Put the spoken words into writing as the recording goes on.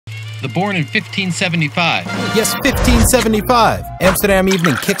the born in 1575. Yes, 1575. Amsterdam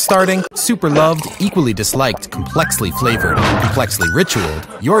evening kickstarting, super loved, equally disliked, complexly flavored, complexly ritualed.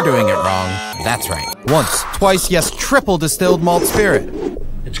 You're doing it wrong. That's right. Once, twice, yes, triple distilled malt spirit.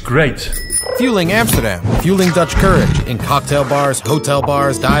 It's great. Fueling Amsterdam, fueling Dutch courage in cocktail bars, hotel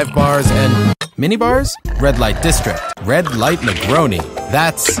bars, dive bars, and minibars? Red Light District. Red Light Negroni.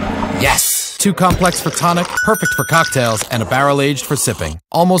 That's yes! Too complex for tonic, perfect for cocktails, and a barrel-aged for sipping.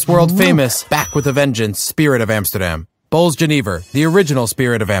 Almost world famous, back with a vengeance, Spirit of Amsterdam. Bols Genever, the original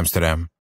Spirit of Amsterdam.